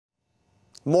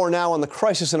More now on the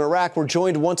crisis in Iraq. We're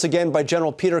joined once again by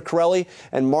General Peter Chiarelli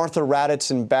and Martha Raddatz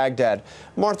in Baghdad.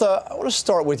 Martha, I want to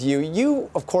start with you. You,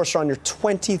 of course, are on your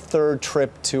 23rd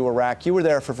trip to Iraq. You were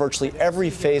there for virtually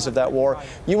every phase of that war.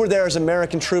 You were there as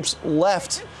American troops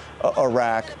left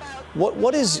Iraq.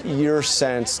 What is your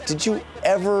sense? Did you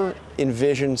ever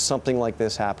envision something like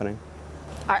this happening?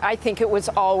 I think it was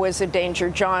always a danger,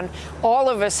 John. All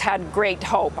of us had great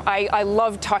hope. I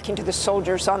loved talking to the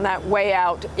soldiers on that way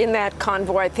out in that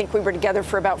convoy. I think we were together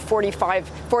for about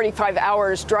 45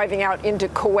 hours driving out into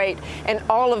Kuwait, and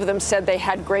all of them said they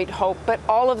had great hope, but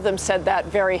all of them said that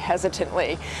very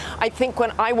hesitantly. I think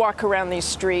when I walk around these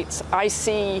streets, I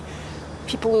see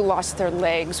people who lost their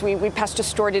legs. We passed a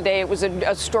store today. It was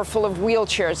a store full of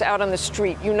wheelchairs out on the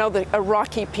street. You know, the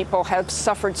Iraqi people have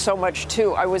suffered so much,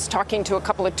 too. I was talking to a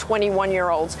couple of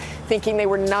 21-year-olds thinking they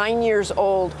were 9 years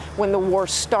old when the war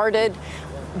started.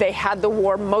 They had the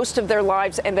war most of their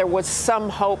lives, and there was some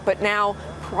hope, but now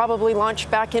probably launched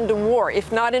back into war,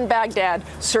 if not in Baghdad,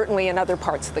 certainly in other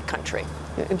parts of the country.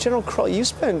 And General Karl, you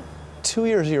spent 2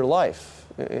 years of your life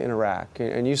in Iraq,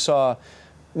 and you saw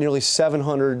nearly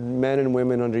 700 men and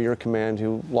women under your command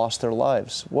who lost their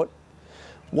lives.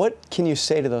 What can you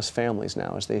say to those families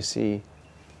now as they see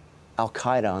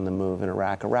al-Qaeda on the move in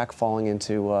Iraq falling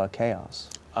into chaos?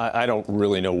 I don't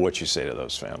really know what you say to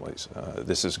those families.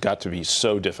 This has got to be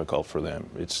so difficult for them.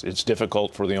 It's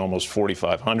difficult for the almost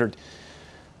 4,500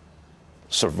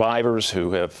 survivors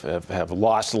who have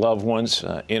lost loved ones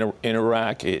in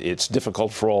Iraq. It's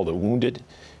difficult for all the wounded.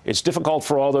 It's difficult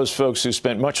for all those folks who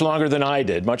spent much longer than I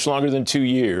did, much longer than 2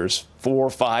 years,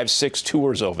 4, 5, 6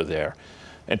 tours over there,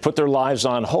 and put their lives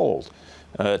on hold.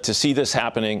 To see this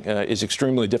happening is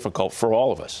extremely difficult for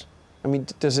all of us. I mean,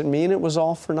 does it mean it was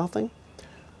all for nothing?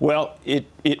 Well, it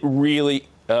really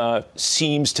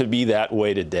seems to be that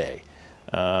way today.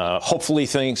 Hopefully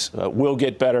things will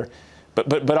get better.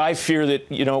 But I fear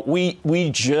that, you know,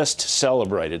 we just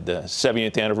celebrated the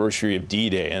 70th anniversary of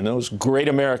D-Day, and those great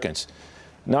Americans,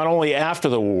 not only after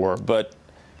the war, but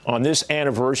on this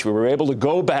anniversary, we were able to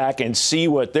go back and see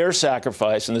what their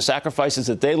sacrifice and the sacrifices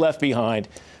that they left behind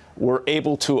were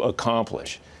able to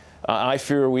accomplish. I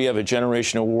fear we have a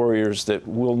generation of warriors that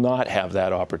will not have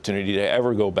that opportunity to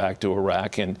ever go back to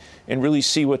Iraq and really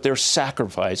see what their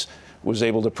sacrifice was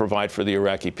able to provide for the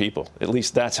Iraqi people. At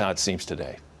least that's how it seems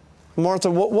today.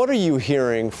 Martha, what are you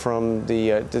hearing from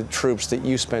the troops that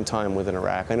you spent time with in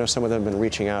Iraq? I know some of them have been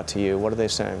reaching out to you. What are they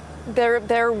saying?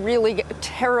 They're really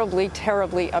terribly,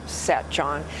 terribly upset,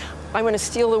 John. I'm going to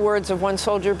steal the words of one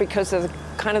soldier because of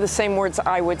kind of the same words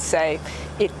I would say.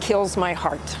 It kills my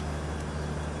heart.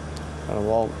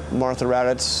 Well, Martha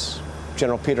Raddatz,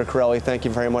 General Peter Chiarelli, thank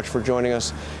you very much for joining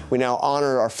us. We now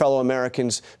honor our fellow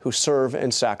Americans who serve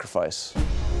and sacrifice.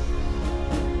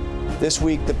 This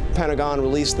week, the Pentagon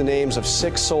released the names of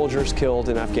 6 soldiers killed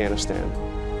in Afghanistan.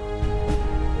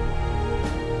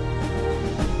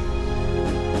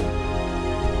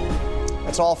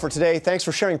 That's all for today. Thanks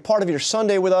for sharing part of your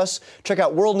Sunday with us. Check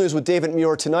out World News with David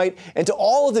Muir tonight. And to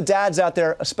all of the dads out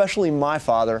there, especially my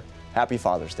father, happy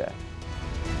Father's Day.